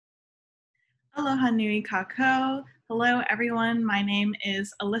Aloha nui kako. Hello, everyone. My name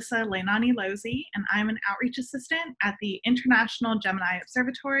is Alyssa Leinani Lozi, and I'm an outreach assistant at the International Gemini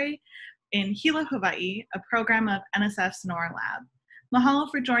Observatory in Hilo, Hawaii, a program of NSF's NOIRLab.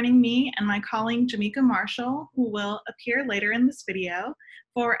 Mahalo for joining me and my colleague Jameeka Marshall, who will appear later in this video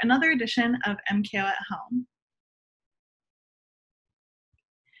for another edition of MKO at Home.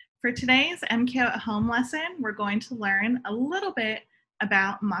 For today's MKO at Home lesson, we're going to learn a little bit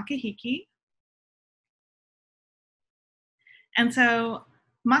about Makahiki. And so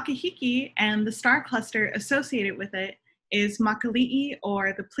Makahiki and the star cluster associated with it is Makali'i,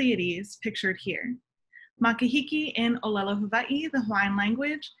 or the Pleiades, pictured here. Makahiki in Olelo, Hawaii, the Hawaiian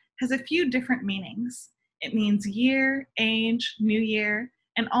language, has a few different meanings. It means year, age, new year,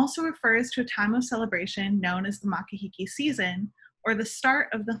 and also refers to a time of celebration known as the Makahiki season, or the start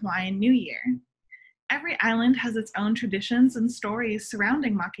of the Hawaiian New Year. Every island has its own traditions and stories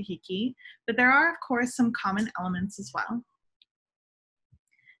surrounding Makahiki, but there are, of course, some common elements as well.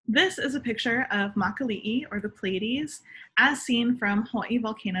 This is a picture of Makali'i, or the Pleiades, as seen from Hawaii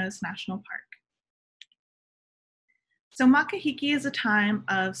Volcanoes National Park. So Makahiki is a time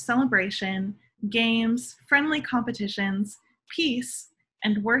of celebration, games, friendly competitions, peace,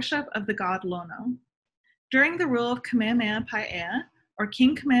 and worship of the god Lono. During the rule of Kamehameha Paea, or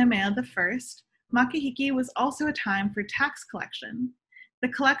King Kamehameha I, Makahiki was also a time for tax collection. The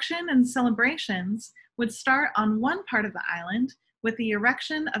collection and celebrations would start on one part of the island with the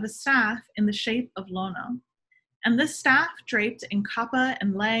erection of a staff in the shape of Lono. And this staff, draped in kapa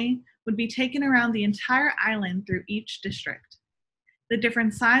and lei, would be taken around the entire island through each district. The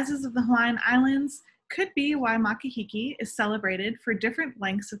different sizes of the Hawaiian Islands could be why Makahiki is celebrated for different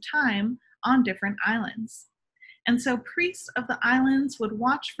lengths of time on different islands. And so priests of the islands would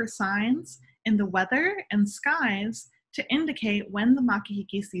watch for signs in the weather and skies to indicate when the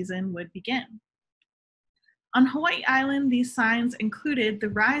Makahiki season would begin. On Hawaii Island, these signs included the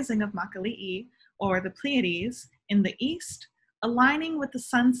rising of Makali'i, or the Pleiades, in the east, aligning with the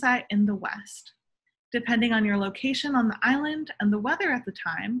sunset in the west. Depending on your location on the island and the weather at the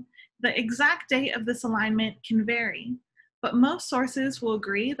time, the exact date of this alignment can vary, but most sources will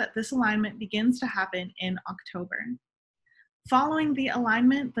agree that this alignment begins to happen in October. Following the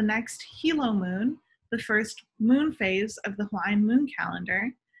alignment, the next Hilo moon, the first moon phase of the Hawaiian moon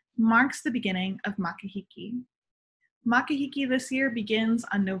calendar, marks the beginning of Makahiki. Makahiki this year begins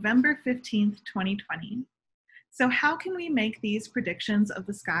on November 15th, 2020. So how can we make these predictions of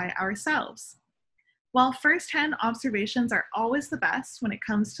the sky ourselves? While first-hand observations are always the best when it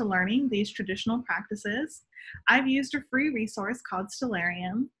comes to learning these traditional practices, I've used a free resource called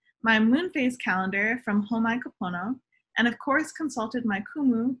Stellarium, my moon phase calendar from Homai Kapono, and of course consulted my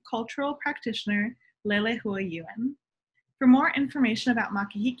kumu cultural practitioner, Lele Hua Yuen. For more information about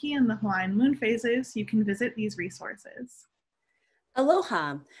Makahiki and the Hawaiian moon phases, you can visit these resources.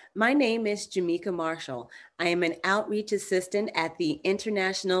 Aloha, my name is Jameeka Marshall. I am an outreach assistant at the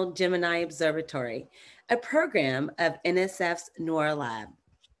International Gemini Observatory, a program of NSF's NOIRLab.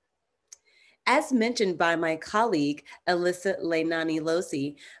 As mentioned by my colleague, Alyssa Leinani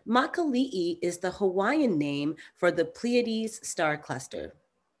Lozi, Makali'i is the Hawaiian name for the Pleiades star cluster.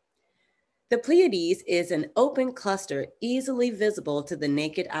 The Pleiades is an open cluster easily visible to the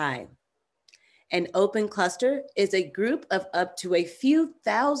naked eye. An open cluster is a group of up to a few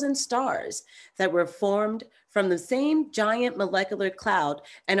thousand stars that were formed from the same giant molecular cloud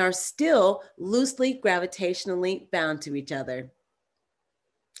and are still loosely gravitationally bound to each other.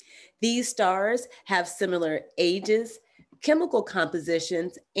 These stars have similar ages, chemical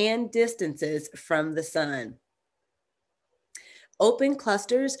compositions, and distances from the sun. Open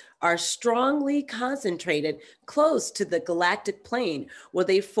clusters are strongly concentrated close to the galactic plane, where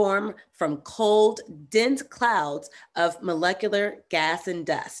they form from cold, dense clouds of molecular gas and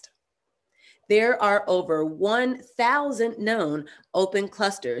dust. There are over 1,000 known open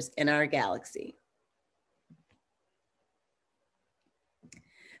clusters in our galaxy.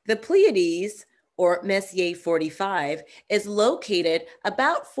 The Pleiades, or Messier 45, is located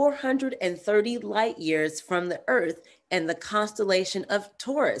about 430 light years from the Earth in the constellation of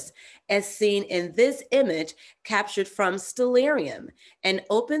Taurus, as seen in this image captured from Stellarium, an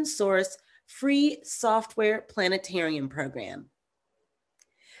open source free software planetarium program.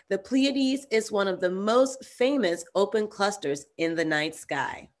 The Pleiades is one of the most famous open clusters in the night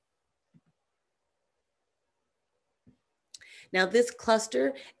sky. Now, this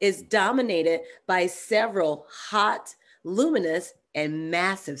cluster is dominated by several hot, luminous, and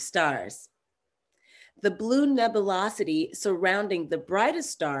massive stars. The blue nebulosity surrounding the brightest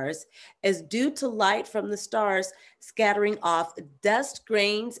stars is due to light from the stars scattering off dust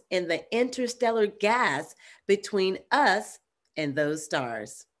grains in the interstellar gas between us and those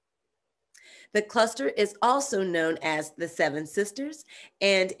stars. The cluster is also known as the Seven Sisters,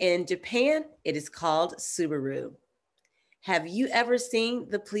 and in Japan, it is called Subaru. Have you ever seen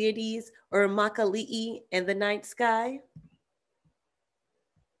the Pleiades or Makali'i in the night sky?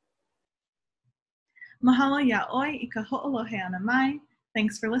 Mahalo ya oi I ka ho'olohe ana mai.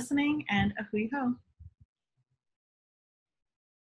 Thanks for listening and a hui ho.